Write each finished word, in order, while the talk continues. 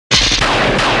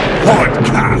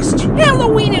Hauntcast.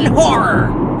 Halloween and horror.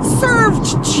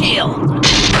 Served chilled.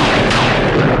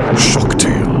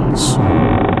 Shocktails.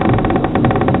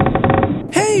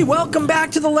 Hey, welcome back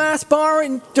to the last bar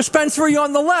and dispensary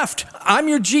on the left. I'm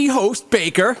your G-host,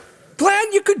 Baker.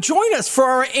 Glad you could join us for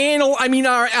our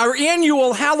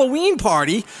annual Halloween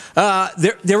party.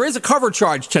 There is a cover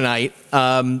charge tonight.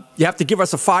 You have to give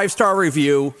us a 5-star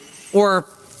review or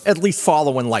at least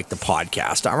follow and like the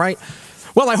podcast, all right?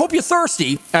 Well, I hope you're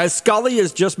thirsty, as Scully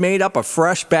has just made up a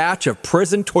fresh batch of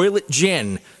prison toilet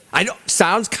gin. I know,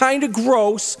 sounds kind of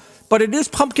gross, but it is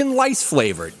pumpkin lice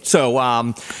flavored. So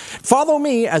follow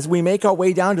me as we make our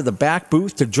way down to the back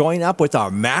booth to join up with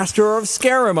our master of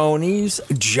ceremonies,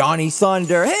 Johnny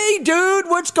Thunder. Hey, dude,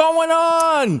 what's going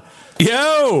on?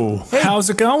 Yo, hey, how's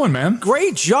it going, man?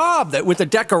 Great job with the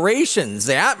decorations.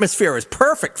 The atmosphere is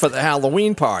perfect for the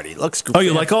Halloween party. Looks good. Oh,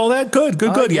 you like all that? Good.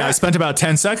 Yeah, I spent about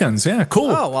 10 seconds. Yeah,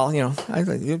 cool. Oh, well, you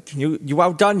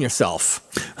outdone yourself.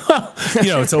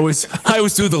 It's always, I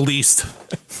always do the least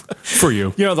for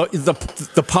you. You know,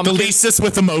 the pumpkin. The leastest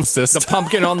with the mostest. The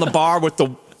pumpkin on the bar with the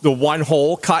one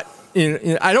hole cut.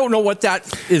 I don't know what that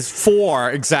is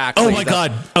for exactly. Oh, my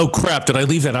God. Oh, crap. Did I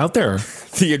leave that out there?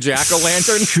 The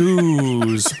jack-o'-lantern?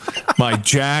 Choose my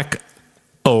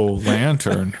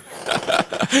jack-o'-lantern.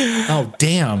 Oh,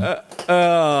 damn.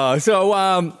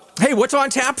 Hey, what's on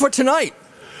tap for tonight?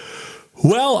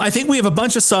 Well, I think we have a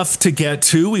bunch of stuff to get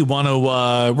to. We're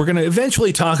going to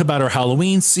eventually talk about our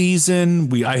Halloween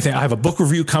season. I have a book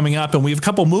review coming up, and we have a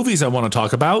couple movies I want to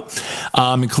talk about,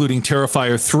 including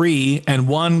Terrifier 3 and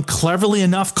one cleverly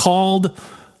enough called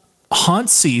Haunt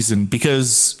Season,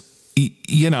 because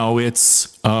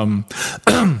it's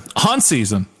haunt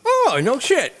season. Oh, no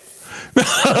shit.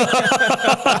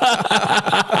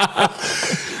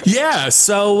 Yeah,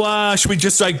 so should we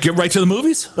just get right to the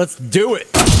movies? Let's do it.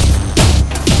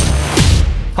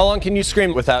 How long can you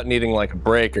scream without needing like a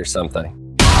break or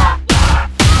something?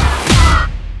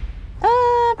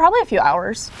 Probably a few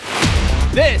hours.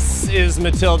 This is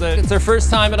Matilda. It's her first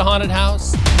time at a haunted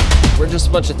house. We're just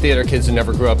a bunch of theater kids who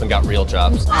never grew up and got real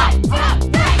jobs. 1, 2, 3.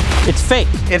 It's fake.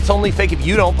 It's only fake if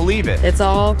you don't believe it. It's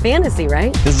all fantasy,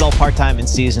 right? This is all part-time and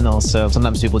seasonal, so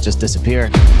sometimes people just disappear.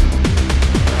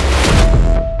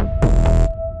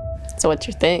 So what's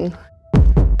your thing?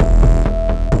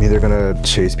 I'm either gonna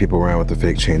chase people around with a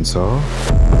fake chainsaw,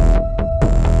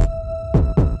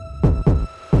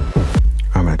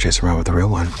 or I'm gonna chase around with a real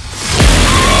one.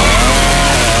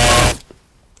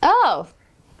 Oh.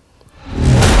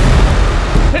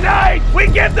 Tonight, we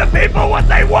give the people what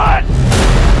they want!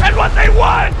 And what they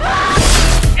want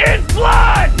is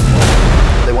blood!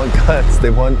 They want guts. They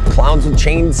want clowns with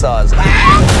chainsaws.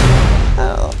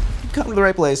 Oh, come to the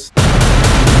right place.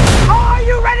 Are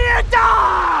you ready to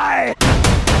die?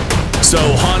 So,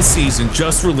 Haunt Season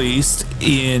just released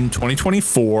in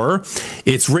 2024.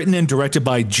 It's written and directed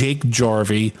by Jake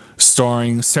Jarvie,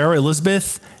 starring Sarah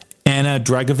Elizabeth, Anna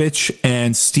Dragovich,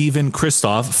 and Steven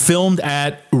Christoff, filmed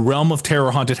at Realm of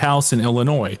Terror Haunted House in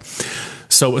Illinois.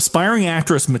 So aspiring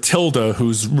actress Matilda,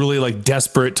 who's really like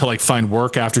desperate to like find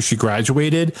work after she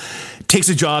graduated, takes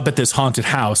a job at this haunted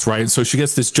house, right? And so she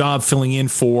gets this job filling in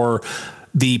for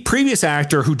the previous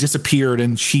actor who disappeared,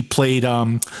 and she played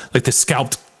like the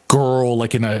scalped girl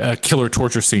like in a killer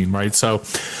torture scene, right? So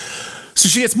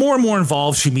she gets more and more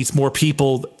involved. She meets more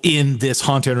people in this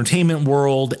haunted entertainment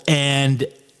world, and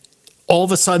all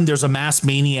of a sudden there's a mass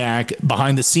maniac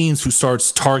behind the scenes who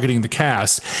starts targeting the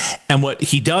cast. And what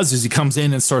he does is he comes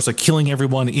in and starts like killing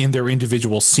everyone in their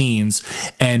individual scenes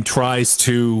and tries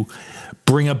to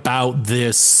bring about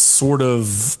this sort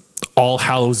of All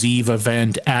Hallows Eve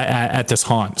event at this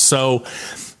haunt. So,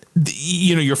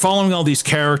 you're following all these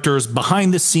characters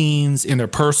behind the scenes in their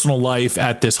personal life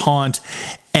at this haunt,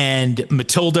 and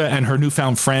Matilda and her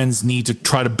newfound friends need to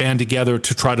try to band together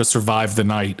to try to survive the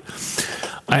night.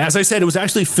 As I said, it was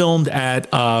actually filmed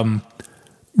at Realm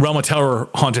of Terror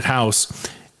Haunted House,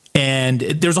 and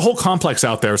there's a whole complex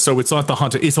out there. So it's not the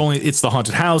haunted; it's the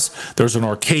haunted house. There's an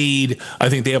arcade. I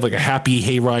think they have like a happy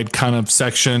hayride kind of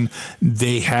section.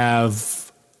 They have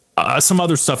some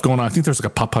other stuff going on. I think there's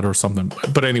like a putt-putt or something.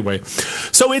 But anyway,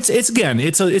 so it's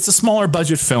a smaller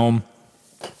budget film,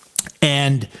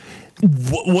 and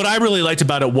what I really liked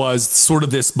about it was sort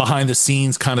of this behind the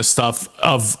scenes kind of stuff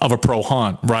of a pro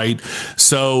haunt, right?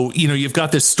 So, you've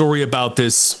got this story about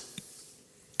this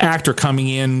actor coming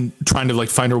in, trying to like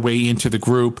find her way into the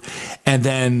group, and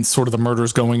then sort of the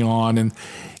murders going on. And,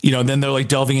 then they're like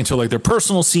delving into like their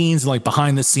personal scenes and like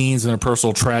behind the scenes and their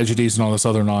personal tragedies and all this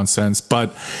other nonsense.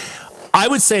 But I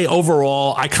would say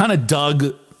overall, I kind of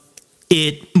dug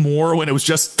it more when it was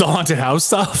just the haunted house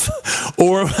stuff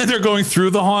or when they're going through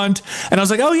the haunt. And I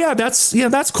was like, oh yeah,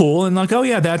 that's cool. And like, oh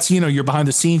yeah, that's, you're behind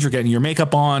the scenes, you're getting your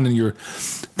makeup on and you're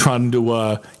trying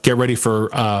to get ready for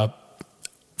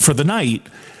the night.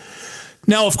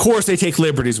 Now, of course, they take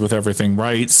liberties with everything,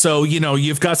 right? So,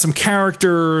 you've got some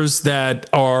characters that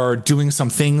are doing some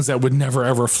things that would never,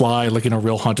 ever fly, like in a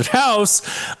real haunted house.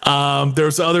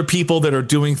 There's other people that are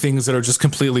doing things that are just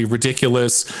completely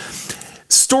ridiculous.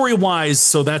 Story-wise,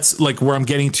 so that's like where I'm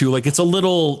getting to. Like, it's a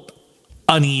little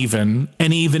uneven,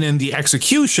 and even in the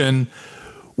execution,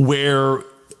 when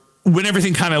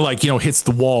everything kind of like, hits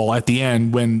the wall at the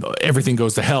end, when everything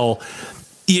goes to hell,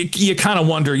 you kind of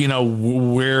wonder,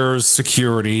 where's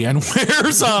security and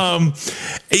where's,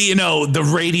 the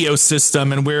radio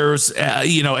system and where's,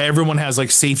 everyone has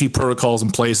like safety protocols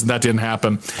in place, and that didn't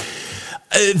happen.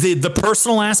 The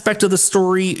personal aspect of the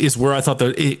story is where I thought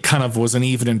that it kind of was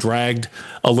uneven and dragged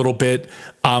a little bit.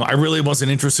 I really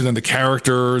wasn't interested in the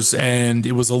characters, and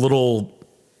it was a little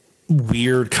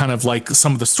weird, kind of like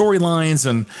some of the storylines,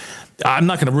 and I'm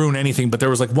not going to ruin anything, but there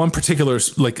was like one particular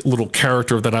like little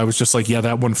character that I was just like, yeah,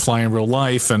 that wouldn't fly in real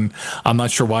life. And I'm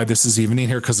not sure why this is even in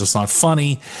here because it's not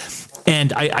funny.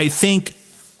 And I think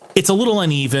it's a little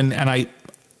uneven, and I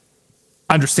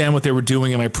understand what they were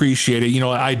doing and I appreciate it.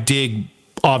 I dig,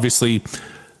 obviously,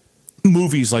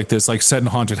 movies like this, like set in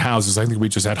haunted houses. I think we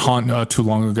just had Haunt too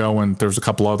long ago, and there's a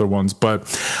couple other ones. But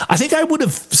I think I would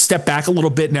have stepped back a little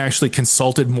bit and actually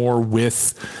consulted more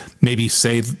with maybe,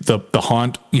 say, the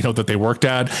haunt, that they worked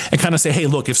at, and kind of say, hey,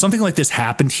 look, if something like this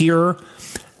happened here,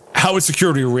 how would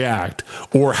security react?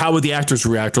 Or how would the actors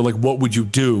react? Or like, what would you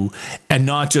do? And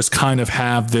not just kind of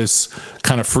have this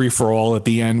kind of free for all at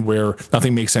the end where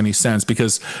nothing makes any sense.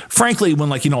 Because frankly, when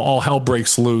like, all hell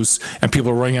breaks loose and people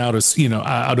are running out of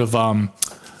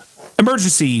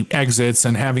emergency exits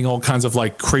and having all kinds of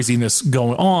like craziness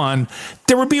going on,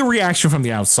 there would be a reaction from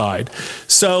the outside.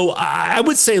 So I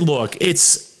would say, look,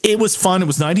 it was fun. It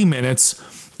was 90 minutes.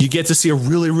 You get to see a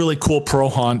really, really cool pro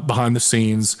haunt behind the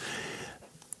scenes.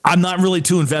 I'm not really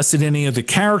too invested in any of the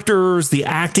characters. The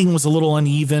acting was a little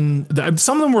uneven.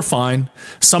 Some of them were fine.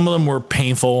 Some of them were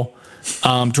painful.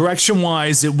 Direction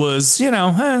wise, it was,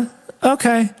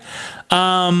 okay.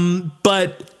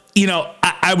 But,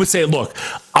 I would say, look,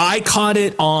 I caught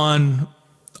it on,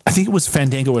 I think it was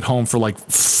Fandango at Home for like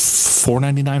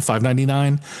 $4.99,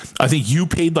 $5.99. I think you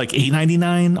paid like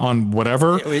 $8.99 on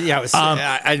whatever. Yeah, it was,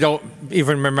 I don't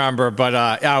even remember, but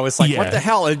I was like, what the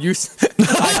hell? And you,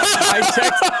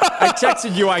 I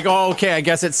texted you. I go, okay, I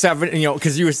guess it's $7.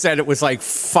 Because you said it was like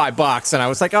 $5, and I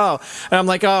was like, oh, and I'm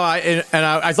like, oh,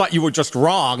 I thought you were just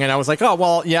wrong, and I was like, oh,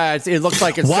 well, yeah, it looks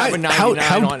like it's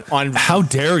 $7.99 on. How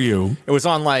dare you? It was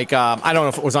on like I don't know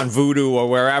if it was on Vudu or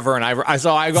wherever, and I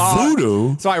go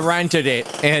Voodoo. So I rented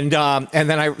it, and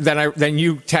then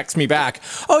you text me back.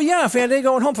 Oh yeah,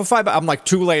 Fandango at Home for $5. I'm like,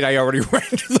 too late. I already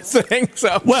rented the thing.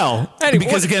 So anyway,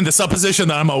 because again, the supposition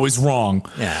that I'm always wrong.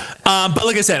 Yeah. But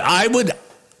like I said, I would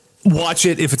watch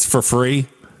it if it's for free.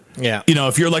 Yeah.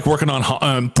 If you're like working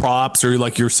on props or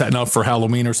like you're setting up for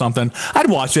Halloween or something, I'd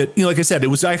watch it. Like I said, it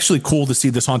was actually cool to see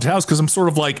this haunted house because I'm sort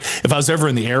of like, if I was ever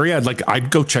in the area,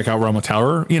 I'd go check out Roma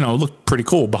Tower. It looked pretty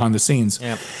cool behind the scenes.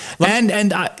 Yeah.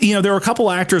 And there were a couple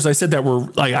actors I said that were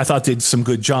like, I thought did some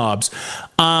good jobs.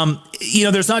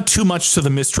 There's not too much to the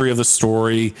mystery of the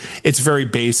story. It's very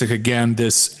basic. Again,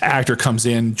 this actor comes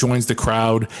in, joins the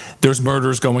crowd. There's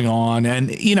murders going on, and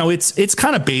it's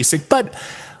kind of basic, but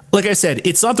like I said,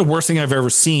 it's not the worst thing I've ever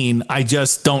seen. I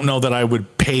just don't know that I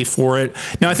would pay for it.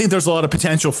 Now, I think there's a lot of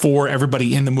potential for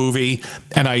everybody in the movie,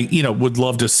 and I, would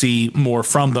love to see more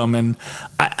from them. And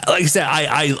like I said,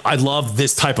 I love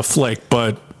this type of flick,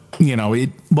 but it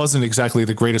wasn't exactly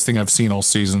the greatest thing I've seen all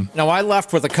season. Now, I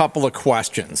left with a couple of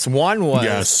questions. One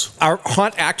was, Are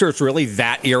haunt actors really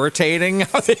that irritating?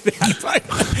 Are they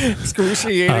that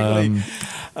excruciatingly?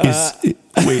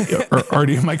 Wait, are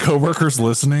any of my coworkers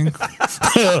listening? The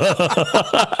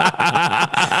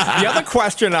other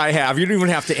question I have, you don't even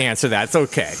have to answer that. It's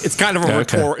okay. It's kind of a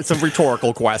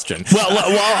rhetorical question. Well,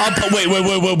 I'll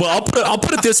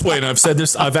put it this way, and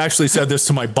I've actually said this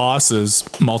to my bosses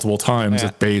multiple times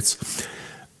at Bates.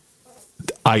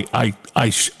 I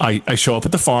show up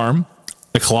at the farm,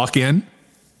 I clock in,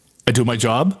 I do my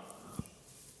job,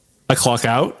 I clock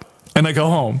out, and I go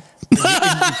home.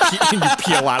 and you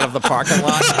peel out of the parking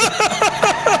lot.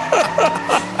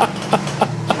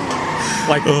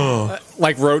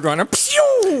 like Roadrunner.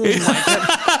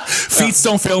 feet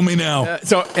don't fail me now.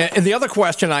 And the other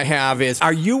question I have is,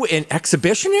 are you an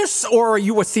exhibitionist or are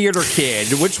you a theater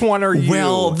kid? Which one are you?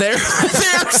 Well, there's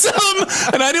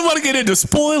some, and I didn't want to get into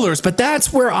spoilers, but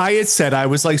that's where I had said I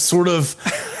was like sort of,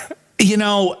 you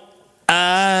know,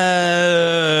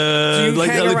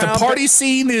 like the party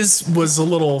scene was a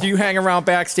little. Do you hang around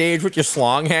backstage with your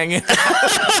slong hanging?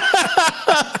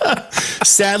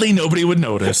 Sadly, nobody would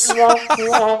notice.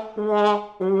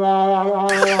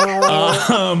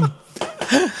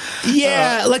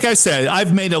 Yeah, like I said,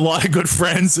 I've made a lot of good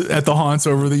friends at the haunts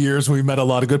over the years. We've met a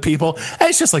lot of good people. And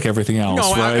it's just like everything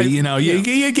else, right?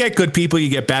 You get good people, you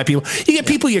get bad people. You get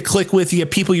people you click with, you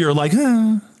get people you're like,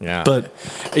 yeah. But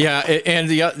yeah, and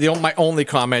my only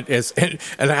comment is, and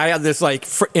I had this like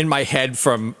in my head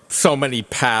from so many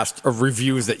past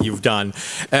reviews that you've done.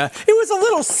 It was a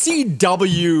little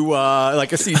CW,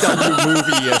 like a CW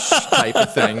movie-ish type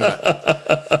of thing.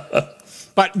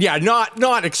 But yeah,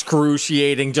 not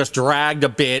excruciating, just dragged a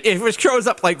bit. If it shows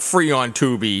up like free on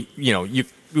Tubi, you know,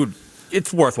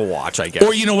 it's worth a watch, I guess.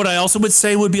 Or you know what I also would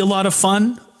say would be a lot of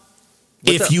fun?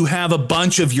 If you have a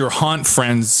bunch of your haunt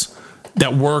friends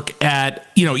that work at,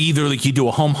 you know, either like you do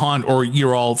a home haunt or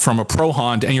you're all from a pro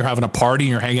haunt and you're having a party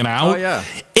and you're hanging out. Oh, yeah.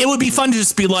 It would be fun to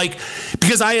just be like,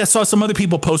 because I saw some other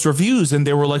people post reviews and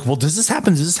they were like, well, does this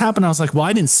happen? Does this happen? I was like, well,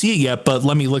 I didn't see it yet, but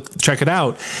let me check it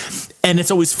out. And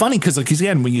it's always funny because, like,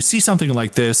 again, when you see something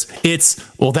like this, it's,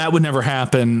 well, that would never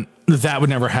happen. That would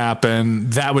never happen.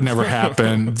 That would never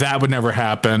happen. That would never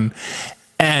happen.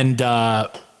 And,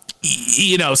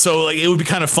 you know, so like, it would be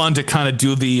kind of fun to kind of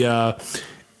do the,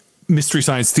 Mystery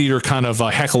Science Theater kind of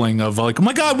heckling of like, oh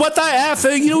my God, what the F?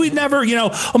 You know, we'd never, you know,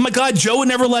 oh my God, Joe would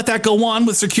never let that go on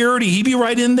with security. He'd be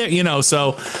right in there, you know.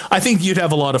 So I think you'd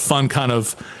have a lot of fun kind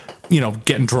of, you know,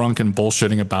 getting drunk and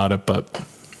bullshitting about it, but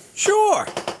sure.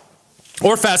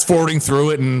 Or fast forwarding through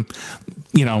it and,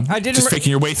 you know, just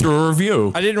taking your way through a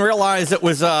review. I didn't realize it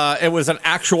was an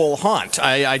actual haunt.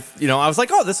 I was like,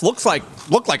 oh, this looked like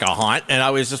a haunt, and I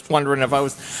was just wondering if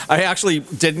I actually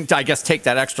didn't, I guess, take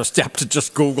that extra step to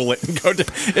just Google it and go to.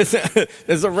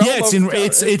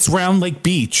 It's Round Lake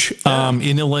Beach,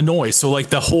 in Illinois. So like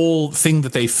the whole thing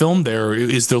that they filmed there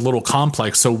is their little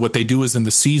complex. So what they do is in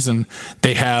the season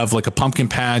they have like a pumpkin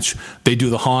patch. They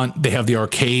do the haunt. They have the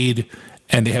arcade.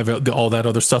 And they have all that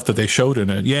other stuff that they showed in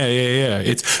it. Yeah.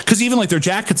 It's because even like their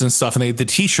jackets and stuff, and they had the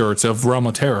T-shirts of Realm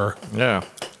of Terror. Yeah.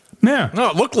 No,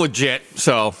 it looked legit.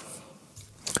 So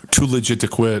too legit to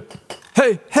quit.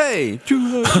 Hey,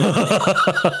 too legit.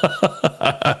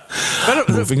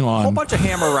 Moving on. A whole bunch of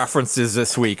Hammer references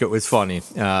this week. It was funny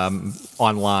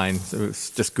online. It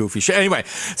was just goofy shit. Anyway,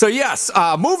 so yes,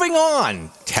 moving on.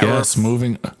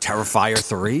 Terrifier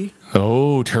 3.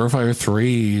 Oh, Terrifier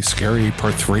 3, Scary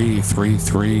Part 3. You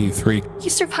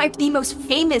survived the most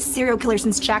famous serial killer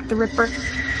since Jack the Ripper.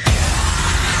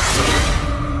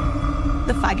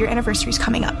 The 5-year anniversary is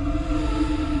coming up.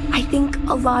 I think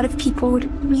a lot of people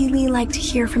would really like to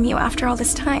hear from you after all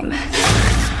this time.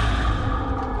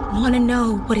 Want to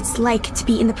know what it's like to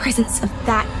be in the presence of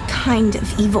that kind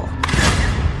of evil.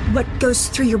 What goes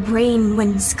through your brain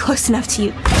when he's close enough to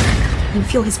you. You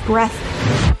feel his breath.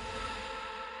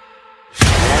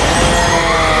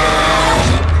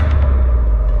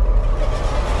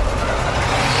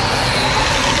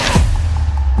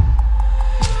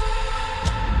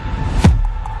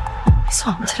 I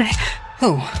saw him today.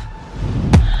 Who?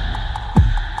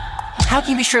 How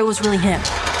can you be sure it was really him?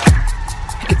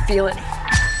 I could feel it.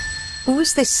 Who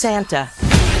is this Santa?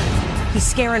 He's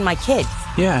scaring my kid.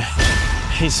 Yeah,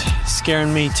 he's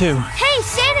scaring me too. Hey,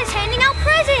 Santa's handing out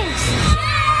presents!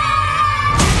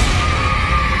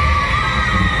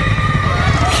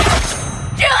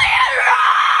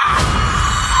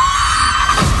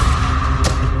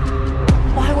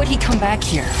 Why would he come back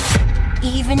here?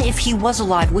 Even if he was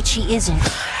alive, which he isn't.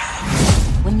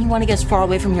 Wouldn't you want to get as far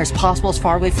away from here as possible, as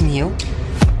far away from you?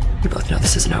 We both know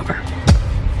this isn't over.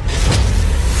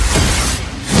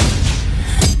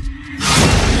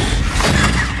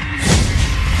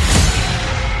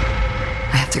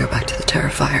 I have to go back to the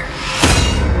Terrifier.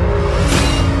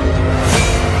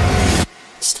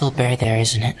 It's still buried there,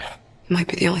 isn't it? It might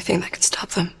be the only thing that could stop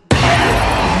them.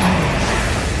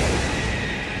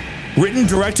 Written,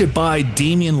 directed by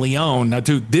Damien Leone. Now,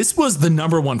 dude, this was the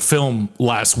 ‑1 film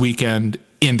last weekend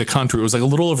in the country. It was like a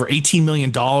little over $18 million,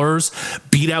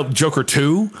 beat out Joker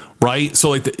 2, right? So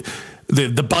like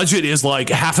the budget is like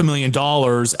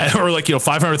 $500,000 or like, you know,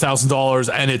 $500,000,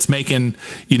 and it's making,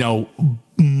 you know,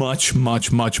 much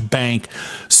bank.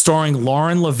 Starring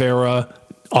Lauren Lavera,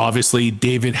 obviously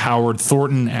David Howard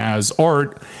Thornton as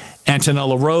Art,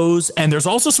 Antonella Rose, and there's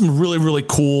also some really, really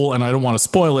cool, and I don't want to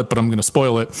spoil it, but I'm going to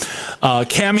spoil it,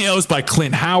 cameos by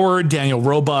Clint Howard, Daniel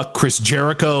Roebuck, Chris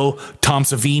Jericho, Tom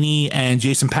Savini, and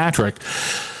Jason Patrick.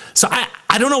 So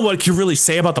I don't know what I can really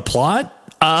say about the plot.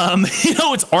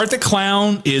 It's Art the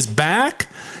Clown is back.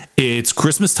 It's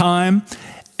Christmas time,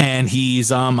 and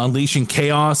he's unleashing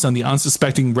chaos on the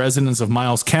unsuspecting residents of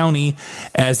Miles County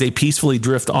as they peacefully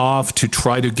drift off to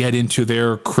try to get into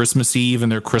their Christmas Eve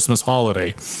and their Christmas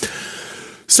holiday.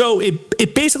 So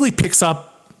it basically picks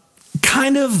up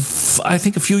kind of, I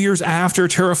think, a few years after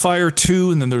Terrifier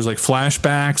 2, and then there's like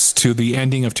flashbacks to the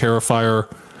ending of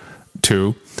Terrifier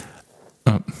 2.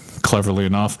 Cleverly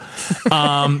enough.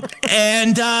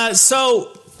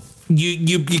 So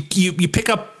you pick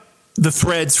up the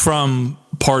threads from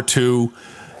part 2,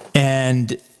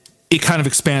 and it kind of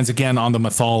expands again on the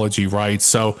mythology, right?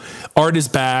 So Art is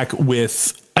back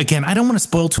with, again, I don't want to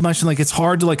spoil too much, and like it's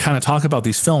hard to like kind of talk about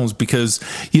these films because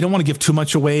you don't want to give too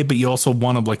much away, but you also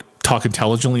want to like talk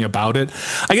intelligently about it.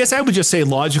 I guess I would just say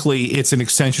logically it's an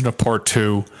extension of part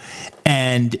 2,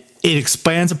 and it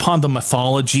expands upon the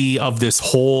mythology of this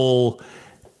whole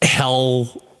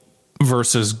hell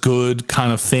versus good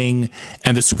kind of thing,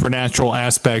 and the supernatural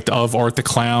aspect of Art the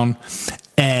Clown,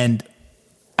 and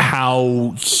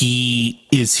how he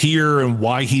is here and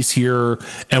why he's here,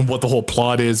 and what the whole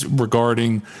plot is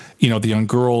regarding, the young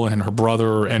girl and her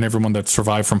brother and everyone that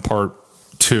survived from part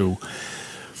 2.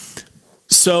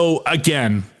 So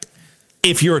again,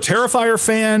 if you're a Terrifier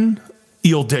fan,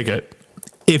 you'll dig it.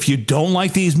 If you don't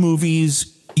like these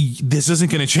movies, this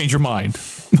isn't going to change your mind.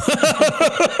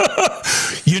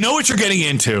 You know what you're getting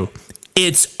into.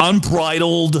 It's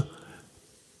unbridled,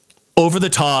 over the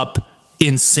top,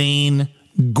 insane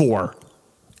gore.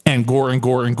 And gore and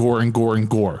gore and gore and gore and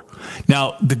gore.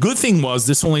 Now, the good thing was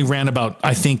this only ran about,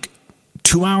 I think,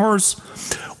 2 hours.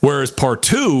 Whereas part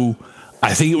 2,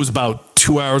 I think it was about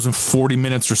 2 hours and 40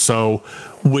 minutes or so,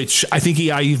 which I think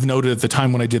I even noted at the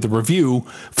time when I did the review,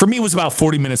 for me, it was about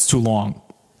 40 minutes too long.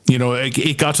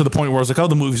 It got to the point where I was like, oh,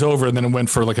 the movie's over. And then it went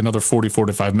for like another 40,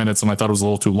 45 minutes. And I thought it was a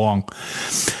little too long.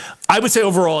 I would say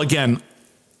overall, again,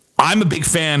 I'm a big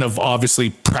fan of obviously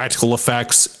practical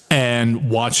effects and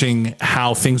watching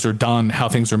how things are done, how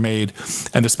things are made,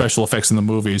 and the special effects in the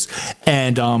movies.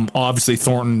 And obviously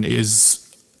Thornton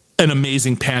is an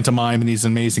amazing pantomime, and he's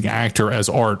an amazing actor as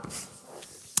Art.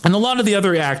 And a lot of the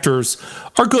other actors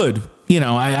are good.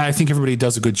 I think everybody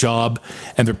does a good job,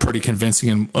 and they're pretty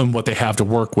convincing in what they have to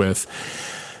work with.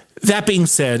 That being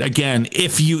said, again,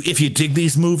 if you dig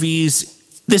these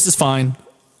movies, this is fine.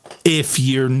 If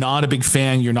you're not a big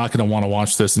fan, you're not going to want to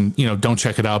watch this, and don't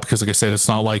check it out, because like I said, it's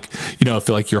not like I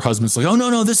feel like your husband's like, oh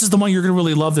no, this is the one you're going to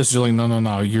really love this. You're like,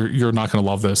 no, you're not going to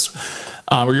love this.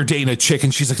 Or you're dating a chick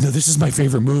and she's like, no, this is my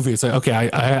favorite movie. It's like, okay,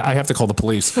 I have to call the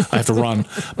police. I have to run.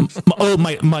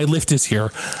 My lift is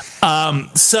here.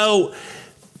 So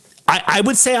I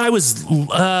would say I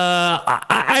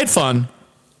had fun.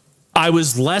 I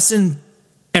was less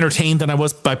entertained than I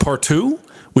was by part 2,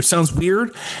 which sounds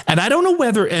weird. And I don't know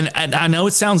whether, and I know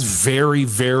it sounds very,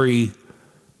 very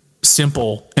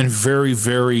simple and very,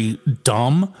 very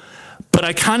dumb, but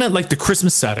I kind of like the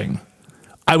Christmas setting.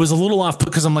 I was a little off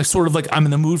because I'm I'm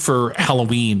in the mood for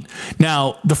Halloween.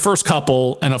 Now, the first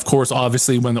couple, and of course,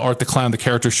 obviously, when Art the Clown, the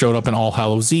character showed up in All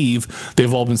Hallows Eve,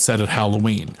 they've all been set at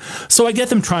Halloween. So I get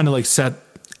them trying to set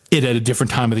it at a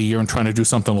different time of the year and trying to do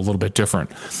something a little bit different.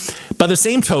 By the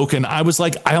same token, I was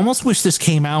like, I almost wish this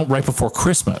came out right before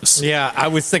Christmas. Yeah, I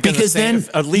was thinking because the same, then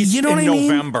at least in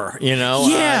November,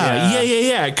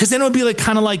 Yeah. Because then it would be like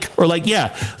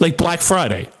Black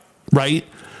Friday, right?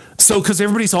 So, because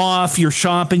everybody's off, you're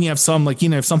shopping, you have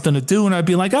have something to do, and I'd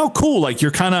be like, oh, cool. Like, you're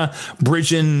kind of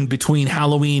bridging between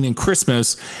Halloween and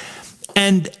Christmas.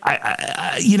 And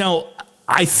I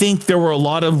think there were a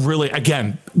lot of really,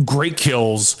 again, great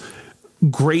kills,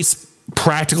 great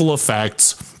practical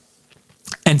effects,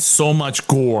 and so much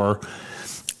gore.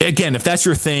 Again, if that's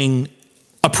your thing,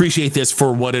 appreciate this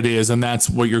for what it is, and that's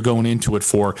what you're going into it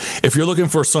for. If you're looking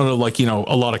for sort of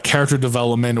a lot of character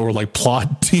development or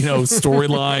plot,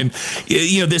 storyline,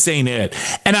 this ain't it.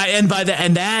 And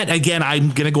that again,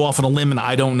 I'm gonna go off on a limb, and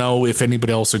I don't know if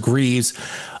anybody else agrees.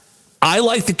 I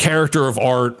like the character of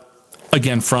Art,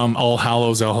 again, from All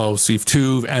Hallows Eve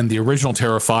 2 and the original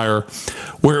Terrifier,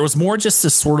 where it was more just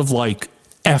this sort of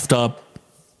effed up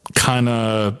kind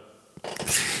of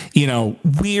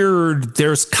weird.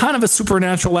 There's kind of a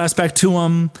supernatural aspect to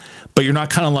him, but you're not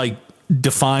kind of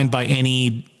defined by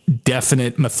any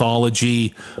definite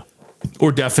mythology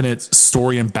or definite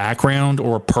story and background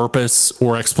or purpose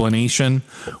or explanation,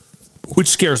 which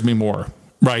scares me more,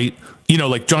 right?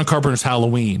 John Carpenter's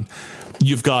Halloween.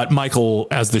 you've got Michael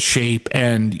as the shape,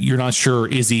 and you're not sure,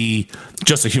 is he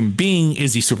just a human being?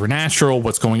 Is he supernatural?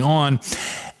 What's going on?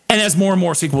 And as more and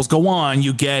more sequels go on,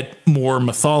 you get more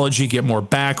mythology, you get more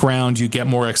background, you get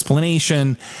more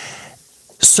explanation.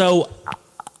 So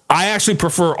I actually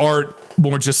prefer art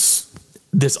more just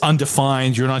this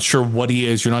undefined. You're not sure what he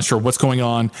is. You're not sure what's going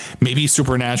on. Maybe he's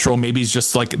supernatural. Maybe he's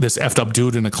just like this effed up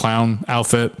dude in a clown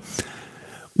outfit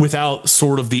without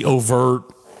sort of the overt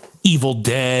Evil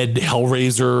Dead,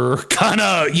 Hellraiser kind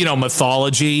of,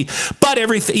 mythology. But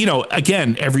everything,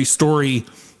 again, every story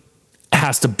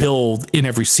has to build in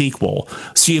every sequel.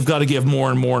 So you've got to give more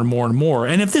and more and more and more.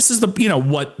 And if this is the,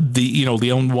 what the,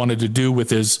 Leon wanted to do with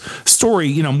his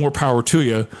story, more power to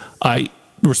you. I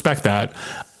respect that.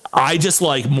 I just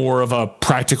like more of a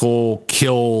practical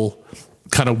kill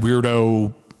kind of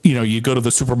weirdo. You go to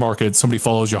the supermarket, somebody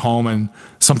follows you home and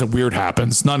something weird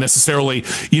happens. Not necessarily,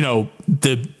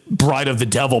 the bride of the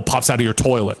devil pops out of your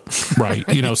toilet. Right.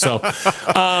 So,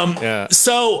 Yeah.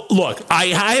 So look, I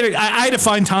had to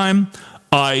find time.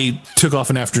 I took off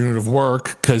an afternoon of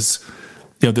work because,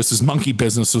 this is monkey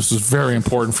business. This was very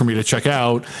important for me to check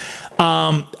out.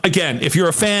 Again, if you're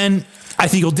a fan, I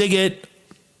think you'll dig it.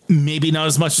 Maybe not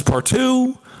as much as part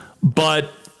 2, but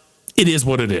it is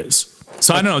what it is.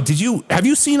 So I don't know. Have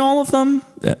you seen all of them?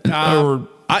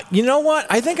 You know what?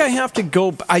 I think I have to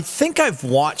go. I think I've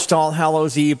watched All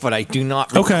Hallows Eve, but I do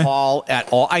not recall at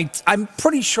all. I'm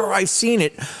pretty sure I've seen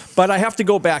it, but I have to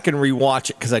go back and rewatch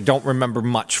it because I don't remember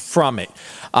much from it.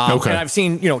 And I've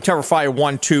seen, Terrifier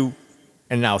 1, 2,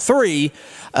 and now 3.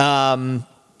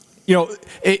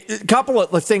 A couple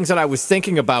of things that I was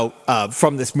thinking about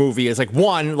from this movie is like,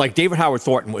 one, like David Howard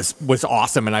Thornton was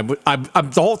awesome, and I'm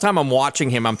the whole time I'm watching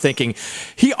him, I'm thinking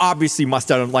he obviously must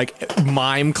have done like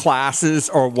mime classes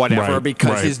or whatever,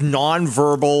 because his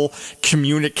nonverbal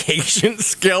communication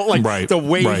skill, like the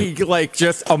way he like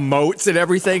just emotes and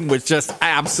everything was just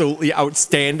absolutely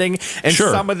outstanding. And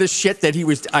some of the shit that he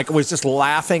was just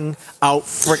laughing out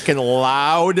freaking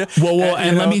loud. Well,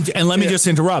 and let me just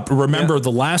interrupt. Remember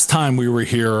the last time we were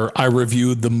here, I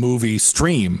reviewed the movie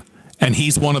Stream, and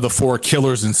he's one of the 4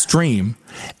 killers in Stream,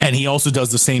 and he also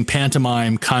does the same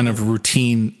pantomime kind of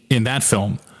routine in that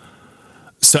film.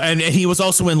 So, and he was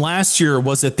also in last year,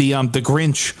 was it the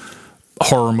Grinch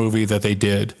horror movie that they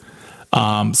did?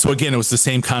 So again, it was the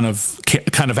same kind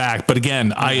of act, but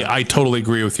again, I totally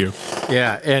agree with you.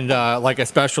 Yeah, and like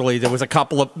especially there was a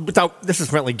couple of, without this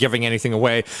is really giving anything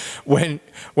away, when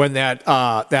that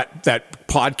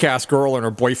podcast girl and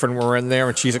her boyfriend were in there,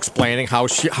 and she's explaining how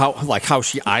she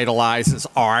idolizes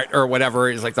art or whatever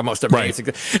is like the most amazing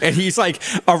thing. And he's like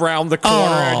around the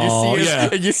corner,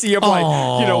 and you see him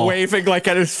like waving like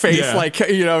at his face, like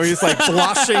he's like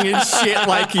blushing and shit,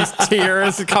 like he's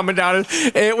tears coming down.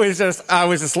 It was just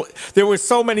there was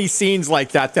so many scenes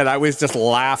like that I was just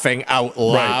laughing out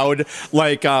loud,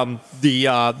 like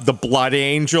the Blood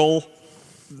Angel.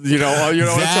 You know what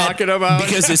I'm talking about?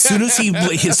 Because as soon as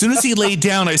he laid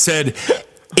down, I said,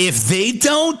 if they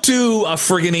don't do a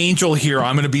friggin' angel here,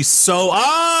 I'm going to be so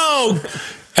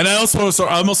And I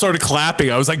almost started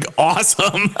clapping. I was like,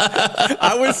 awesome.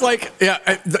 I was like,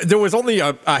 there was only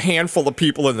a handful of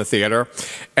people in the theater,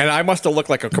 and I must have looked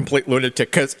like a complete lunatic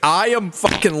because I am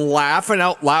fucking laughing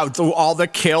out loud through all the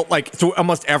kill, like through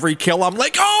almost every kill. I'm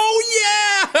like, oh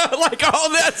yeah, like,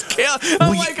 oh, that's kill.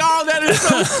 I'm like, oh, that is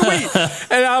so sweet.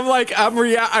 And I'm like,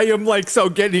 I am like so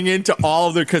getting into all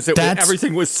of it because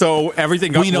everything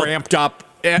got ramped up.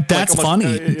 That's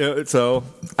funny. So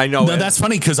I know. No, that's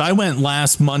funny because I went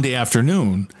last Monday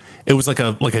afternoon. It was like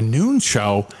a noon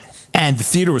show, and the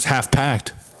theater was half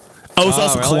packed. Oh, it was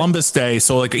also Columbus Day,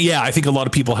 so I think a lot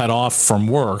of people had off from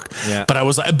work. Yeah. But I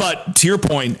was like, but to your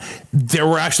point, there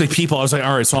were actually people. I was like,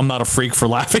 all right, so I'm not a freak for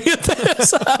laughing at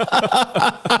this.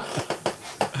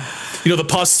 The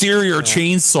posterior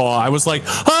chainsaw. I was like,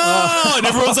 oh, and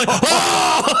everyone's like,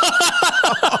 oh.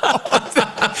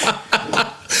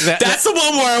 That's the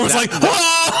one where I was like,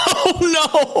 oh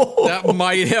no!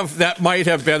 That might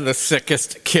have been the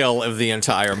sickest kill of the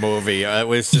entire movie. It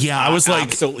was just I was like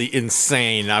absolutely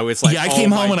insane. I was like, I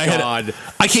came home and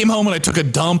I came home and I took a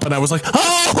dump and I was like,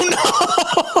 oh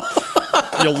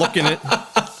no!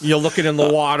 You're looking in the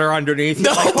water underneath.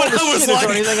 No, like, but I was like, is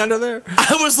there anything under there?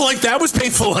 I was like, that was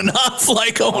painful enough.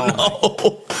 Like,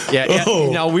 no.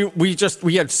 Yeah.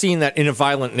 We had seen that In a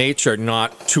Violent Nature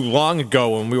not too long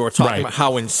ago, and we were talking about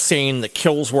how insane the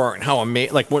kills were and how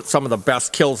amazing, like what some of the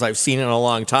best kills I've seen in a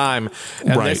long time.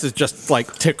 And this is just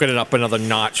like taking it up another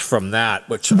notch from that.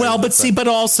 But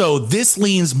also this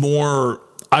leans more,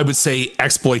 I would say,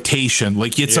 exploitation.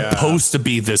 Like it's supposed to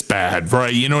be this bad,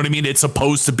 right? You know what I mean? It's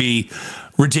supposed to be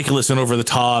ridiculous and over the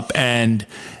top and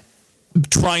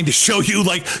trying to show you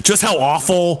like just how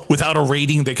awful without a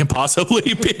rating they can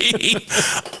possibly be.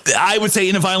 I would say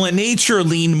In a Violent Nature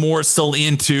leaned more still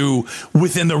into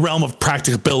within the realm of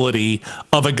practicability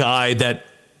of a guy that,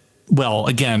 well,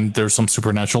 again, there's some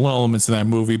supernatural elements in that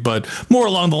movie, but more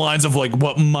along the lines of like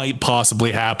what might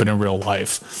possibly happen in real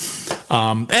life.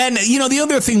 And you know, the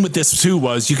other thing with this too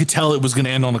was you could tell it was going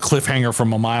to end on a cliffhanger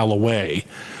from a mile away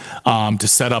to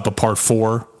set up a part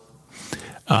 4.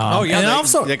 They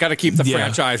got to keep the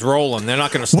franchise rolling. They're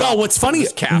not going to stop. Well, what's funny?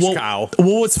 Cow.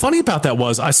 Well, what's funny about that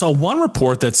was I saw one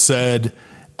report that said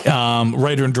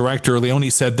writer and director Leone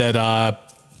said that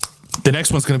the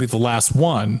next one's going to be the last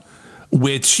one.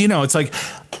 Which, you know, it's like,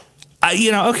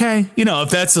 okay, you know, if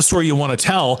that's the story you want to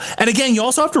tell. And again, you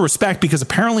also have to respect because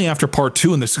apparently after part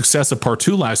 2 and the success of part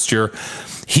 2 last year,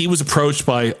 he was approached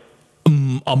by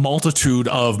a multitude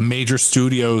of major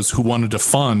studios who wanted to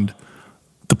fund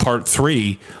the part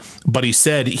 3. But he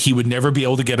said he would never be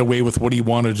able to get away with what he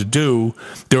wanted to do.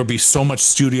 There would be so much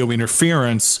studio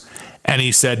interference. And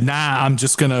he said, nah, I'm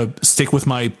just going to stick with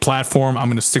my platform. I'm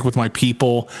going to stick with my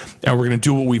people. And we're going to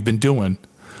do what we've been doing.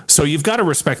 So you've got to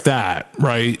respect that,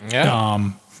 right?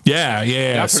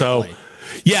 Yeah. So,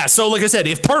 so like I said,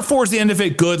 if part 4 is the end of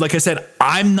it, good. Like I said,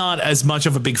 I'm not as much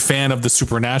of a big fan of the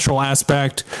supernatural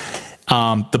aspect.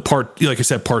 The part, like I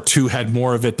said, part 2 had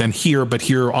more of it than here, but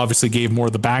here obviously gave more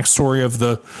of the backstory of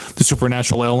the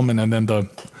supernatural element. And then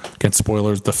again,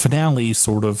 spoilers, the finale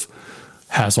sort of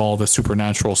has all the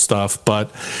supernatural stuff.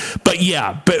 But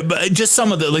just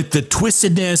some of the, like the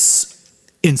twistedness,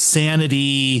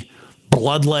 insanity,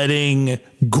 bloodletting,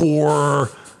 gore.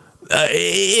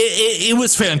 It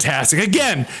was fantastic.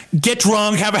 Again, get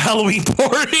drunk, have a Halloween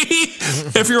party.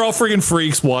 If you're all friggin'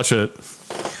 freaks, watch it.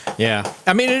 Yeah.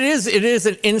 I mean, it is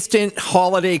an instant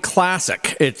holiday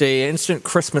classic. It's an instant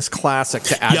Christmas classic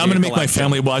to add. Yeah, I'm going to make my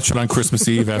family watch it on Christmas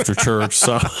Eve after church.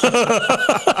 So.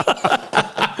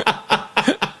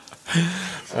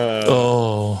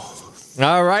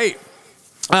 All right.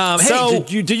 Hey,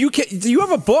 do you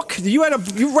have a book? You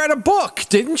read a book,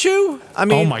 didn't you? I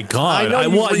mean, oh my God!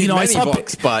 I saw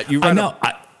books, but you read.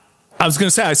 I was going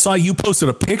to say I saw you posted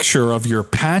a picture of your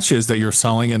patches that you're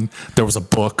selling, and there was a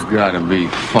book. You gotta be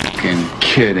fucking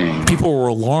kidding! People were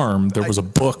alarmed. There was a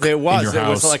book. There was. In your there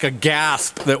house. was like a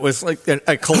gasp. That was like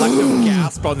a collective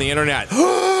gasp on the internet.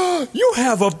 You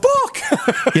have a book!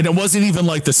 And it wasn't even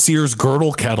like the Sears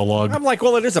Girdle catalog. I'm like,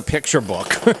 well, it is a picture book.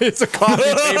 It's a coffee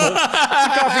table. It's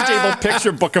a coffee table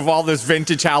picture book of all this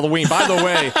vintage Halloween. By the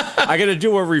way, I got to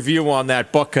do a review on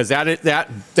that book because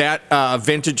that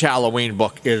vintage Halloween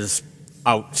book is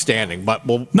outstanding. But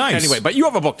anyway. But you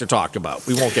have a book to talk about.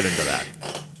 We won't get into that.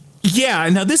 Yeah.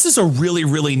 Now this is a really,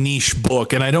 really niche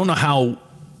book, and I don't know how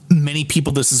many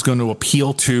people this is going to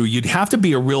appeal to. You'd have to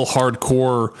be a real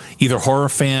hardcore either horror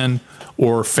fan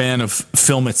or fan of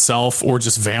film itself or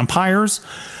just vampires.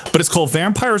 But it's called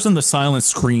Vampires on the Silent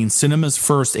Screen, Cinema's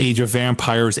First Age of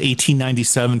Vampires,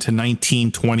 1897 to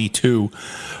 1922,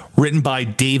 written by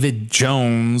David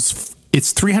Jones.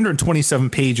 It's 327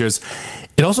 pages.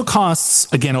 It also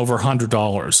costs, again, over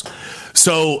 $100.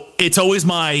 So it's always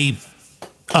my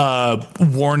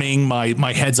warning,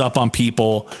 my heads up on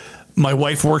people. My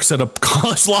wife works at a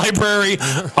college library.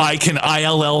 I can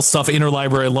ILL stuff,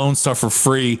 interlibrary loan stuff for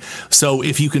free. So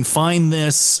if you can find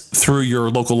this through your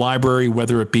local library,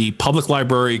 whether it be public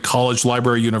library, college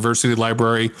library, university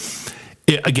library,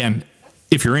 again,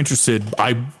 if you're interested,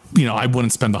 I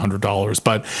wouldn't spend $100.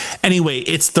 But anyway,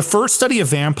 it's the first study of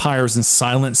vampires in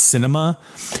silent cinema,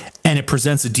 and it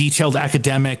presents a detailed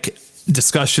academic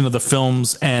discussion of the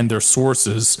films and their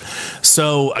sources.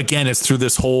 So again, it's through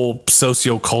this whole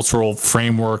socio-cultural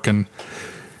framework and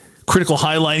critical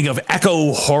highlighting of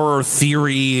echo horror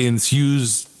theory, and it's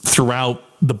used throughout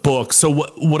the book. So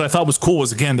what I thought was cool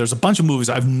was, again, there's a bunch of movies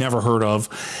I've never heard of,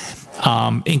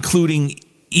 including,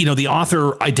 the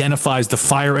author identifies the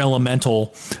fire elemental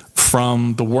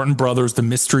from the Wharton Brothers' The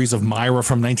Mysteries of Myra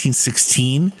from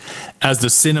 1916 as the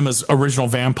cinema's original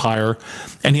vampire.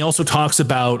 And he also talks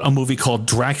about a movie called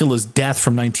Dracula's Death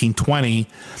from 1920,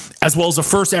 as well as the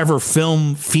first ever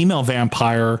film female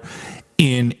vampire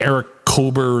in Eric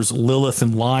Kober's Lilith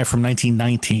and Lie from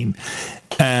 1919.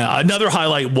 Another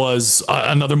highlight was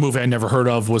another movie I never heard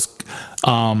of was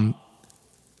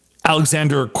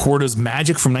Alexander Korda's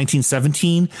Magic from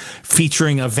 1917,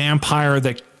 featuring a vampire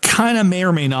that kind of may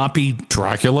or may not be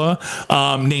Dracula,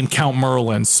 named Count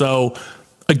Merlin. So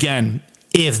again,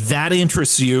 if that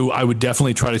interests you, I would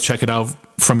definitely try to check it out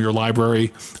from your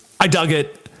library. I dug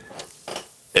it,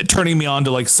 turning me on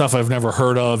to like stuff I've never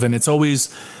heard of. And it's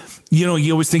always, you know,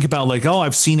 you always think about like, oh,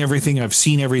 I've seen everything.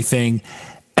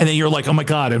 And then you're like, oh my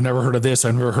God, I've never heard of this.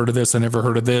 I've never heard of this. I never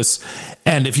heard of this.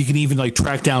 And if you can even like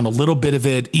track down a little bit of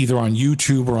it, either on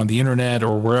YouTube or on the internet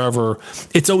or wherever,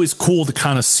 it's always cool to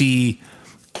kind of see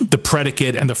the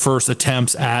predicate and the first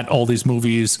attempts at all these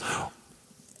movies,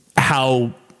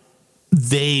 how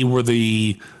they were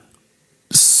the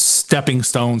stepping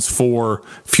stones for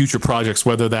future projects,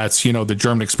 whether that's, you know, the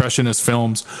German Expressionist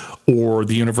films or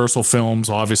the Universal films,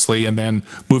 obviously, and then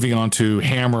moving on to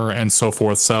Hammer and so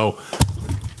forth. So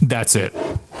that's it.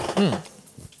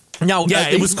 Now, yeah,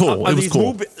 it was cool. It was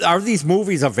cool. Are these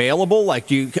movies available?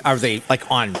 Like, are they like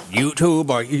on YouTube,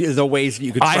 or are there ways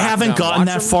you could? I haven't gotten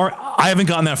that far. I haven't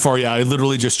gotten that far yet. I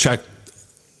literally just checked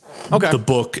the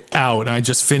book out and I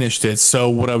just finished it. So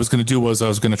what I was going to do was I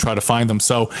was going to try to find them.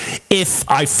 So if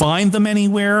I find them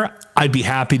anywhere, I'd be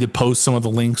happy to post some of the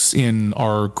links in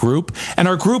our group. And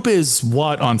our group is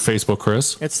what on Facebook,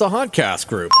 Chris? It's the Hauntcast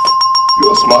group.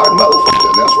 You're a smart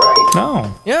motherfucker, that's right.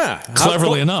 Oh. Yeah.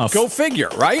 Cleverly enough. Go figure,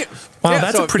 right? Wow, yeah,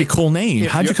 that's a pretty cool name.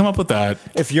 How'd you come up with that?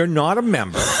 If you're not a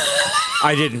member,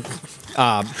 I didn't.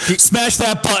 Smash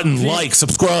that button, like,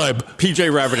 subscribe.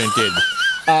 PJ Revenant did.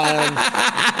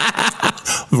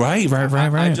 Right.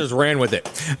 I just ran with it.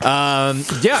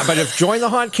 Yeah, but join the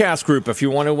Hauntcast group if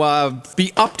you want to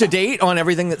be up to date on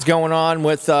everything that's going on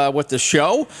with the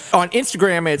show. On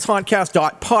Instagram, it's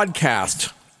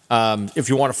hauntcast.podcast. If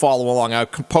you want to follow along, I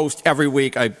post every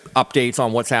week updates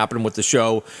on what's happening with the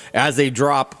show as they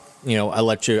drop. You know,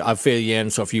 I'll fill you in.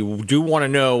 So if you do want to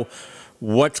know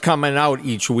what's coming out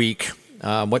each week,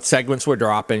 what segments we're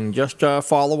dropping, just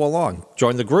follow along.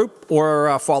 Join the group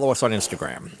or follow us on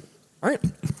Instagram. All right.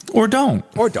 Or don't.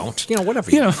 You know,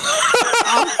 whatever. You know.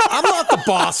 I'm not the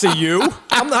boss of you.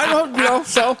 I don't, you know,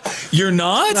 so. You're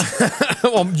not?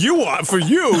 Well, you are. For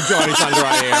you, Johnny Thunder,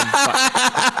 I am. But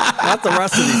not the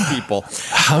rest of these people.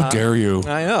 How dare you?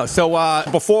 I know. So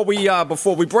before we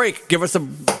break, give us a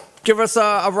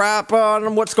wrap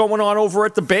on what's going on over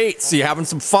at the Bates. You having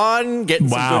some fun? Getting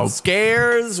some good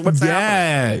scares? What's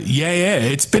happening? Yeah.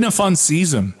 It's been a fun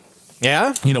season.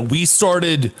 Yeah? You know, we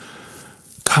started,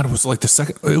 God, it was like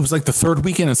the third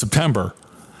weekend in September.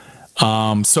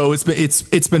 So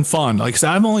it's been fun. Like I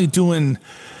said, I'm only doing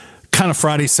kind of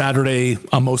Friday, Saturday,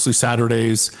 mostly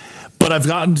Saturdays, but I've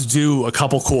gotten to do a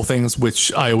couple cool things,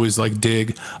 which I always like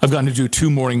dig. I've gotten to do 2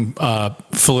 morning,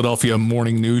 Philadelphia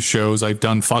morning news shows. I've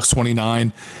done Fox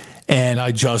 29 and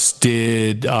I just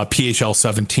did, PHL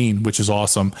 17, which is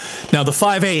awesome. Now the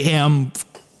 5 a.m.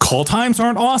 call times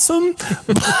aren't awesome,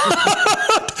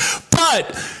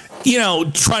 but you know,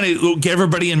 trying to get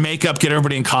everybody in makeup, get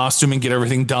everybody in costume, and get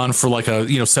everything done for like a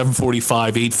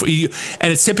 7:45, 8,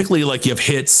 and it's typically like you have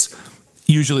hits,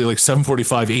 usually like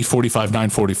 7:45, 8:45,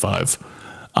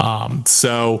 9:45.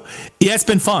 So yeah, it's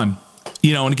been fun,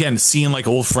 you know, and again, seeing like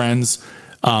old friends,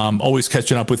 always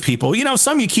catching up with people. You know,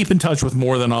 some you keep in touch with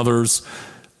more than others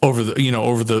over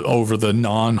the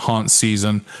non-haunt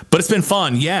season, but it's been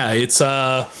fun. Yeah, it's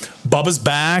Bubba's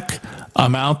back.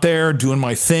 I'm out there doing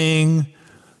my thing.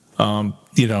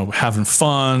 You know, having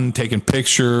fun, taking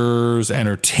pictures,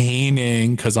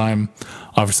 entertaining, because I'm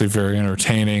obviously very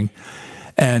entertaining,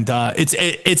 and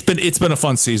it's been a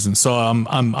fun season. So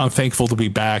I'm thankful to be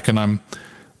back, and I'm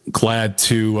glad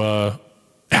to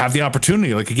have the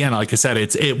opportunity. Like again, like I said,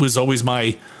 it was always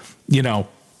my, you know,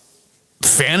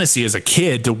 fantasy as a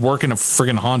kid to work in a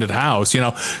friggin' haunted house. You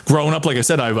know, growing up, like I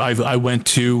said, I went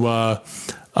to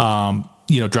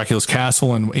Dracula's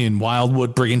Castle in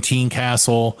Wildwood, Brigantine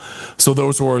Castle. So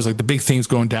those were always like the big things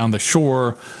going down the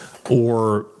shore,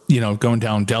 or, you know, going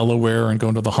down Delaware and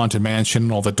going to the Haunted Mansion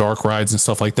and all the dark rides and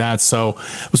stuff like that. So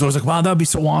it was always like, wow, that'd be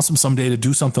so awesome someday to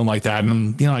do something like that.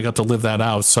 And, you know, I got to live that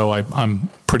out. So I'm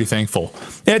pretty thankful.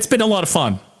 Yeah, it's been a lot of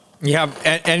fun. You have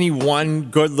any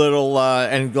one good little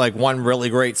and like one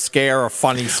really great scare or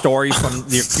funny story from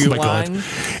the queue line? God.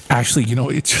 Actually, you know,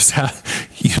 it just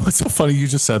it's so funny you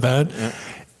just said that. Yeah.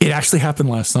 It actually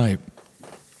happened last night.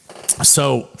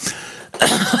 So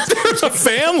there's a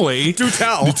family. Do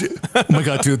tell. Oh my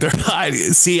God, dude! I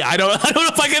don't know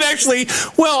if I can actually.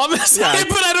 Well, I'm gonna say it,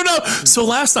 but I don't know. So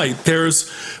last night there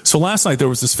was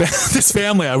this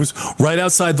family. I was right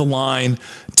outside the line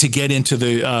to get into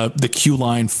the queue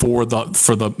line for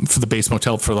the base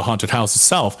motel for the haunted house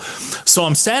itself. So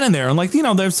I'm standing there and like, you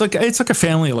know, it's like a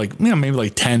family of like, you know, maybe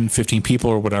like 10, 15 people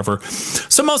or whatever.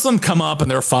 So most of them come up and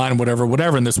they're fine, whatever.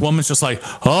 And this woman's just like,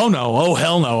 oh no, oh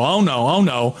hell no, oh no, oh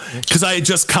no. Cause I had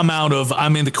just come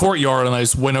I'm in the courtyard and I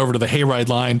just went over to the hayride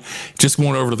line, just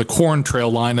went over to the corn trail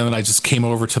line. And then I just came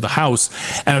over to the house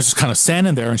and I was just kind of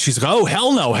standing there and she's like, oh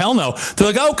hell no, hell no. They're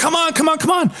like, oh, come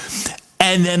on.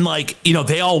 And then, like, you know,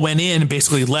 they all went in and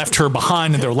basically left her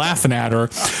behind and they're laughing at her.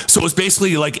 So it was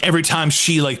basically like every time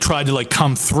she like tried to like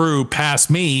come through past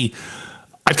me,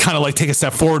 I'd kind of like take a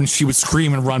step forward and she would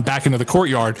scream and run back into the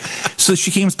courtyard. So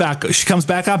she comes back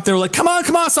up. They're like, come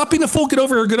on, stop being a fool. Get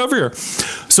over here.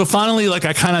 So finally, like,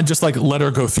 I kind of just like let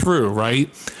her go through. Right.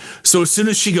 So as soon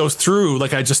as she goes through,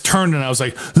 like, I just turned and I was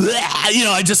like, you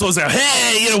know, I just was like,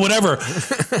 hey, you know, whatever.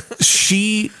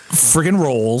 She friggin'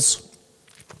 rolls,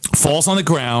 falls on the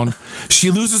ground. She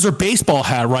loses her baseball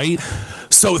hat, right?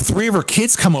 So 3 of her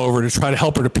kids come over to try to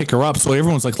help her to pick her up. So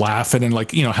everyone's like laughing and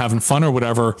like, you know, having fun or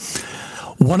whatever.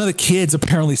 One of the kids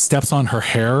apparently steps on her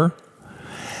hair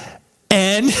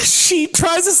and she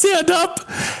tries to stand up.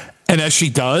 And as she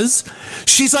does,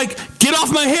 she's like, get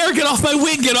off my hair, get off my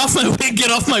wig, get off my wig, get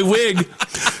off my wig.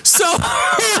 So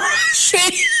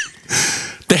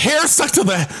the hair stuck to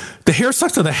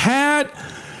the hat.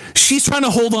 She's trying to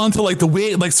hold on to like the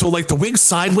wig, like, so like the wig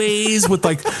sideways with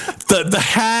like the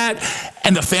hat,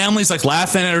 and the family's like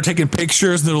laughing at her, taking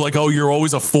pictures, and they're like, oh, you're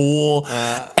always a fool.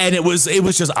 And it was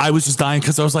just, I was just dying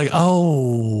because I was like,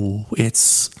 oh,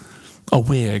 it's a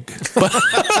wig. But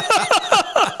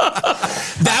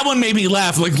that one made me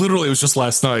laugh. Like, literally, it was just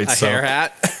last night. A hair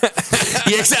hat.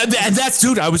 Yeah, and that's,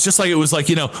 dude. I was just like, it was like,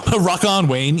 you know, rock on,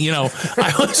 Wayne. You know,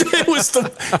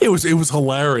 it was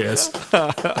hilarious.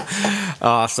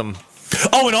 Awesome.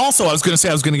 Oh, and also, I was going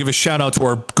to give a shout out to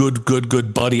our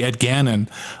good buddy Ed Gannon.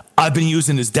 I've been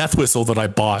using his death whistle that I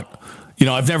bought. You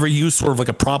know, I've never used sort of like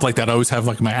a prop like that. I always have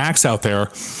like my axe out there.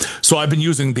 So I've been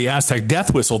using the Aztec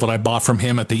death whistle that I bought from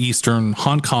him at the Eastern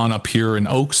Hauntcon up here in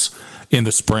Oaks in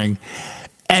the spring.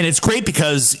 And it's great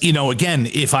because, you know, again,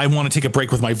 if I want to take a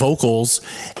break with my vocals,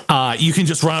 you can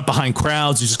just run up behind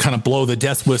crowds. You just kind of blow the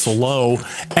death whistle low,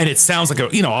 and it sounds like a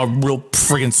real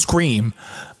friggin' scream.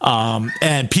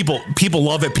 And people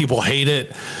love it. People hate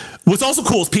it. What's also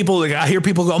cool is people, like, I hear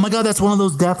people go, oh my God, that's one of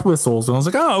those death whistles. And I was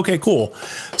like, oh, okay, cool.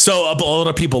 So a lot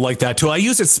of people like that too. I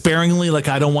use it sparingly. Like,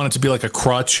 I don't want it to be like a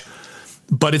crutch.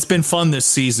 But it's been fun this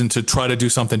season to try to do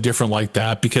something different like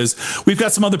that, because we've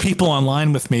got some other people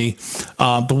online with me.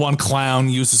 The one clown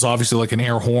uses obviously like an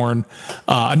air horn.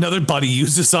 Another buddy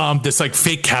uses this like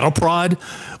fake cattle prod,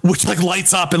 which like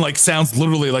lights up and like sounds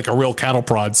literally like a real cattle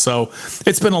prod. So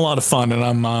it's been a lot of fun,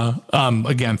 and I'm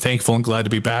again thankful and glad to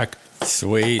be back.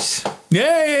 Sweet.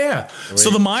 Yeah. Sweet. So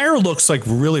the Meyer looks like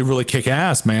really, really kick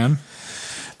ass, man.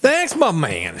 Thanks, my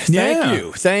man.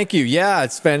 Thank you. Yeah,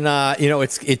 it's been,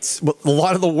 it's a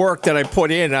lot of the work that I put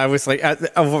in. I was like,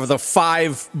 over the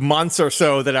 5 months or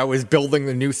so that I was building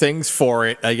the new things for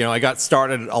it, I got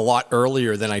started a lot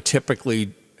earlier than I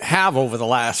typically have over the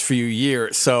last few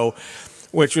years. So,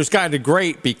 which was kind of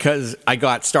great because I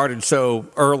got started so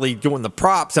early doing the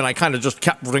props, and I kind of just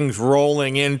kept things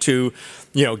rolling into,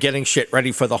 getting shit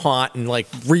ready for the haunt, and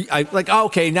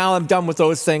okay, now I'm done with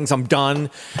those things. I'm done.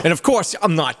 And of course,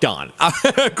 I'm not done.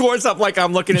 Of course, I'm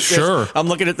looking at this. I'm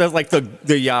looking at this, like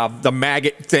the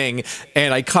maggot thing,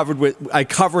 and I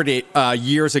covered it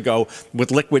years ago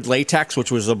with liquid latex,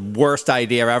 which was the worst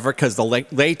idea ever, because the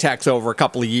latex over a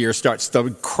couple of years starts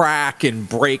to crack and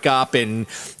break up, and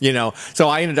so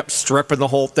I ended up stripping the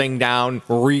whole thing down,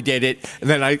 redid it, and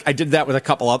then I did that with a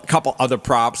couple other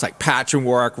props, like patch and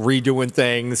work, redoing things,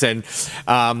 and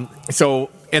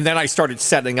and then I started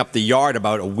setting up the yard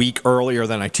about a week earlier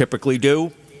than I typically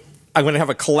do. I'm going to have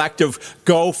a collective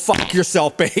go fuck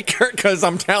yourself, Baker, because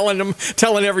I'm telling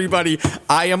everybody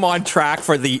I am on track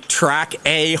for the Track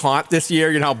A haunt this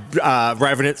year. You know how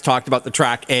Revenant's talked about the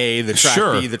Track A, the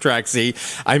Track B, the Track C.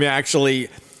 I'm actually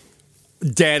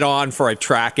dead on for a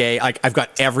Track A. I've got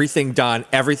everything done.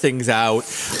 Everything's out.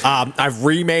 I've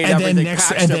remade everything,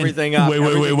 patched everything up.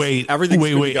 Wait.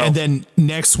 And then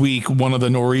next week, one of the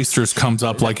nor'easters comes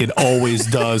up like it always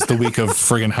does the week of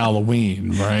friggin' Halloween,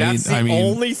 right? That's the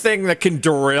only thing that can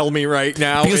derail me right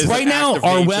now. Because right now,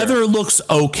 our weather looks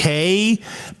okay.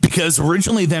 Because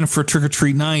originally then for Trick or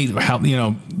Treat Night,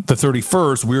 the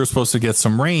 31st, we were supposed to get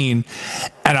some rain.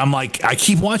 And I'm like, I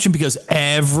keep watching because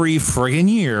every friggin'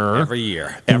 year,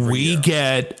 we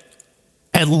get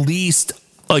at least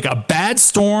like a bad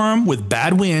storm with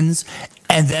bad winds,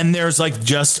 and then there's like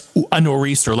just a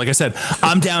nor'easter. Like I said,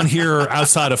 I'm down here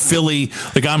outside of Philly.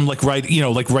 Like I'm like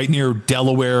right near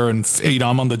Delaware, and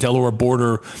I'm on the Delaware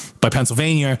border by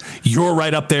Pennsylvania. You're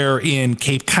right up there in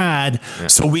Cape Cod,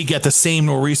 so we get the same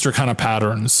nor'easter kind of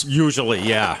patterns. Usually,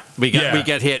 yeah. We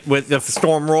get hit with the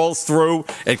storm rolls through.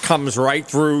 It comes right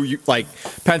through like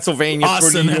Pennsylvania,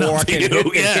 through New York, and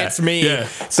it hits me. Yeah.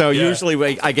 So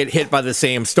usually I get hit by the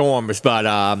same storms. But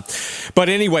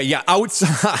anyway,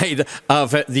 outside of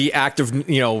of the act of,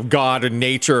 God and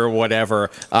nature or whatever.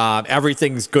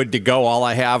 Everything's good to go. All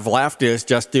I have left is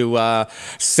just to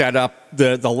set up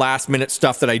the last minute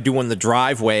stuff that I do in the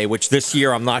driveway, which this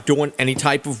year I'm not doing any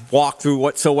type of walkthrough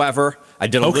whatsoever. I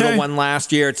did a little one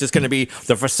last year. It's just going to be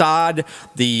the facade,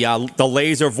 the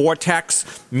laser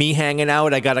vortex, me hanging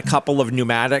out. I got a couple of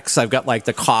pneumatics. I've got like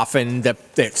the coffin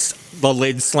that's the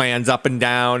lid slants up and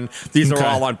down. These are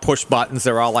all on push buttons.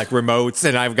 They're all like remotes,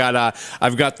 and I've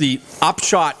got the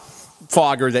upshot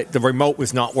fogger that the remote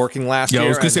was not working last year. I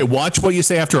was going to say, watch what you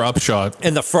say after upshot.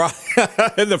 And the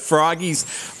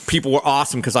froggies. People were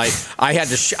awesome because I had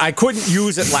to I couldn't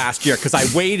use it last year because I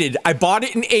waited. I bought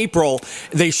it in April.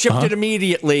 They shipped it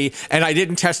immediately, and I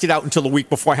didn't test it out until the week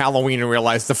before Halloween and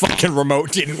realized the fucking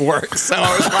remote didn't work. So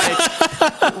I was like,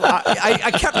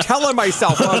 I kept telling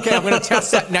myself, okay, I'm going to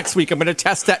test that next week. I'm going to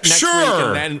test that next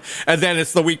week, and then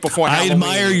it's the week before Halloween.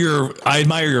 I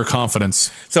admire your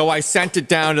confidence. So I sent it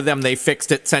down to them. They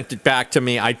fixed it, sent it back to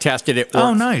me. I tested it.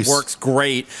 Works, nice. Works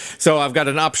great. So I've got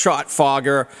an upshot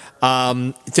fogger.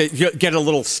 To get a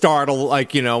little startle,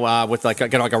 like, with like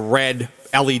a red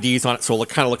LEDs on it, so it'll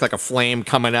kind of look like a flame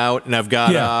coming out. And I've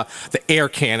got the air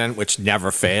cannon, which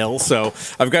never fails. So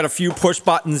I've got a few push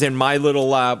buttons in my little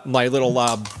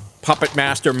Puppet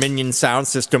Master Minion sound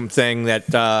system thing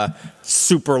that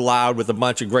super loud with a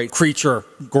bunch of great creature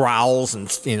growls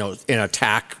and in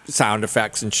attack sound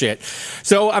effects and shit.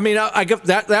 So I mean, I get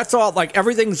that. That's all. Like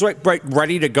everything's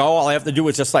ready to go. All I have to do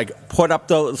is just like set up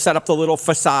the little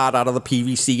facade out of the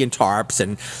PVC and tarps,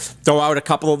 and throw out a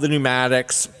couple of the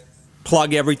pneumatics,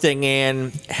 plug everything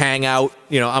in, hang out.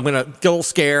 I'm gonna get a little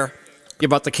scare,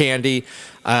 give out the candy.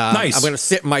 Nice. I'm going to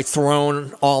sit in my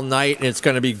throne all night, and it's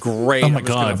going to be great. Oh my I'm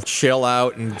God. going to chill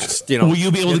out and just, Will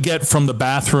you be able to get from the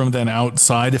bathroom then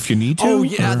outside if you need to? Oh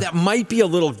yeah, that might be a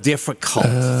little difficult.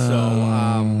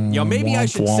 Maybe I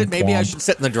should sit. Maybe I should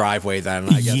sit in the driveway then.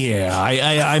 I guess. Yeah,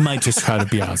 I might just try to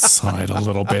be outside a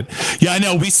little bit. Yeah, I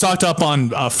know. We stocked up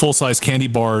on full-size candy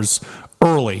bars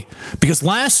early because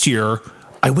last year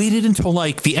I waited until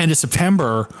like the end of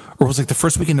September, or it was like the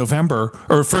first week in November,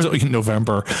 or first week in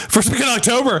October,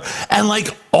 and like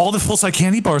all the full-size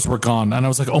candy bars were gone, and I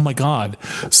was like, oh my God.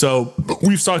 So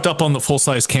we've stocked up on the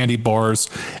full-size candy bars,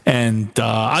 and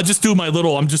I'm just doing a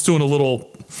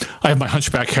little, I have my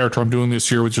Hunchback character I'm doing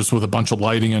this year with a bunch of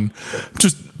lighting and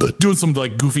just doing some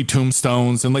like goofy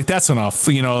tombstones, and like that's enough,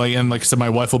 and like I said, my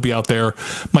wife will be out there.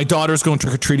 My daughter's going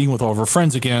trick-or-treating with all of her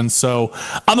friends again, so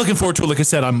I'm looking forward to it. Like I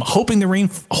said, I'm hoping the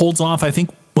rain holds off. I think,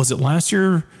 was it last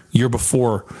year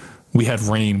before, we had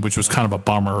rain, which was kind of a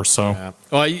bummer. So, yeah.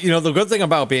 Well, the good thing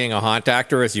about being a haunt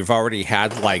actor is you've already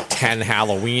had like 10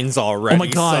 Halloweens already. Oh my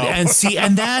God! So.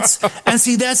 And that's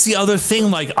the other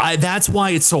thing. Like, that's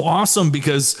why it's so awesome,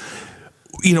 because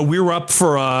we were up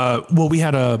for we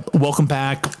had a welcome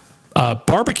back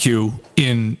barbecue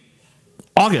in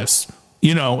August.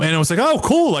 And it was like, oh,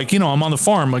 cool. Like, I'm on the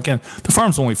farm again. The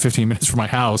farm's only 15 minutes from my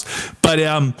house, but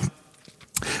then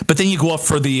you go up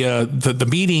for the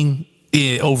meeting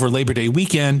over Labor Day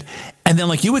weekend, and then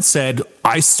like you had said,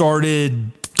 I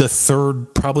started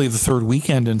probably the third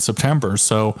weekend in September.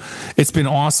 So it's been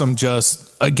awesome.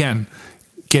 Just again,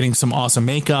 getting some awesome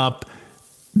makeup,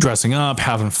 dressing up,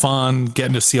 having fun,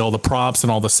 getting to see all the props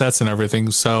and all the sets and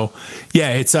everything. So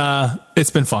yeah, it's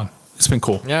been fun. It's been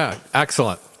cool. Yeah,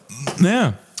 excellent.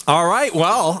 Yeah. All right.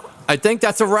 Well, I think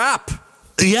that's a wrap.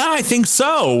 Yeah, I think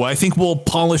so. I think we'll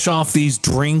polish off these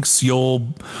drinks.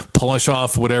 You'll polish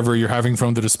off whatever you're having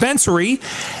from the dispensary.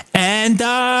 And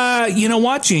you know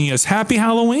what, Genius? Happy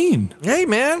Halloween. Hey,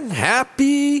 man.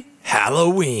 Happy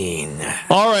Halloween.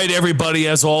 All right, everybody.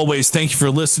 As always, thank you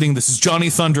for listening. This is Johnny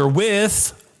Thunder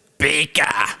with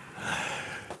Baker,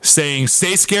 saying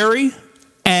stay scary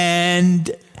and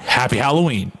happy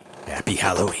Halloween. Happy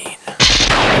Halloween.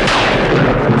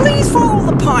 Please follow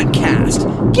the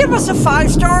podcast, give us a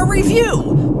 5-star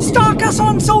review, stalk us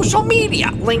on social media,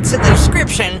 links in the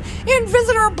description, and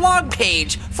visit our blog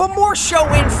page for more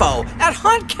show info at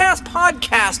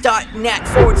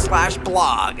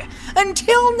hauntcastpodcast.net/blog.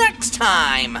 Until next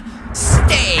time,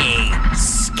 stay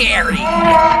scary.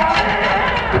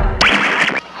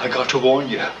 I got to warn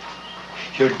you.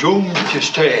 You're doomed if you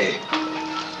stay.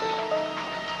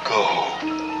 Go.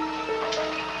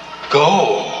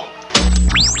 Go.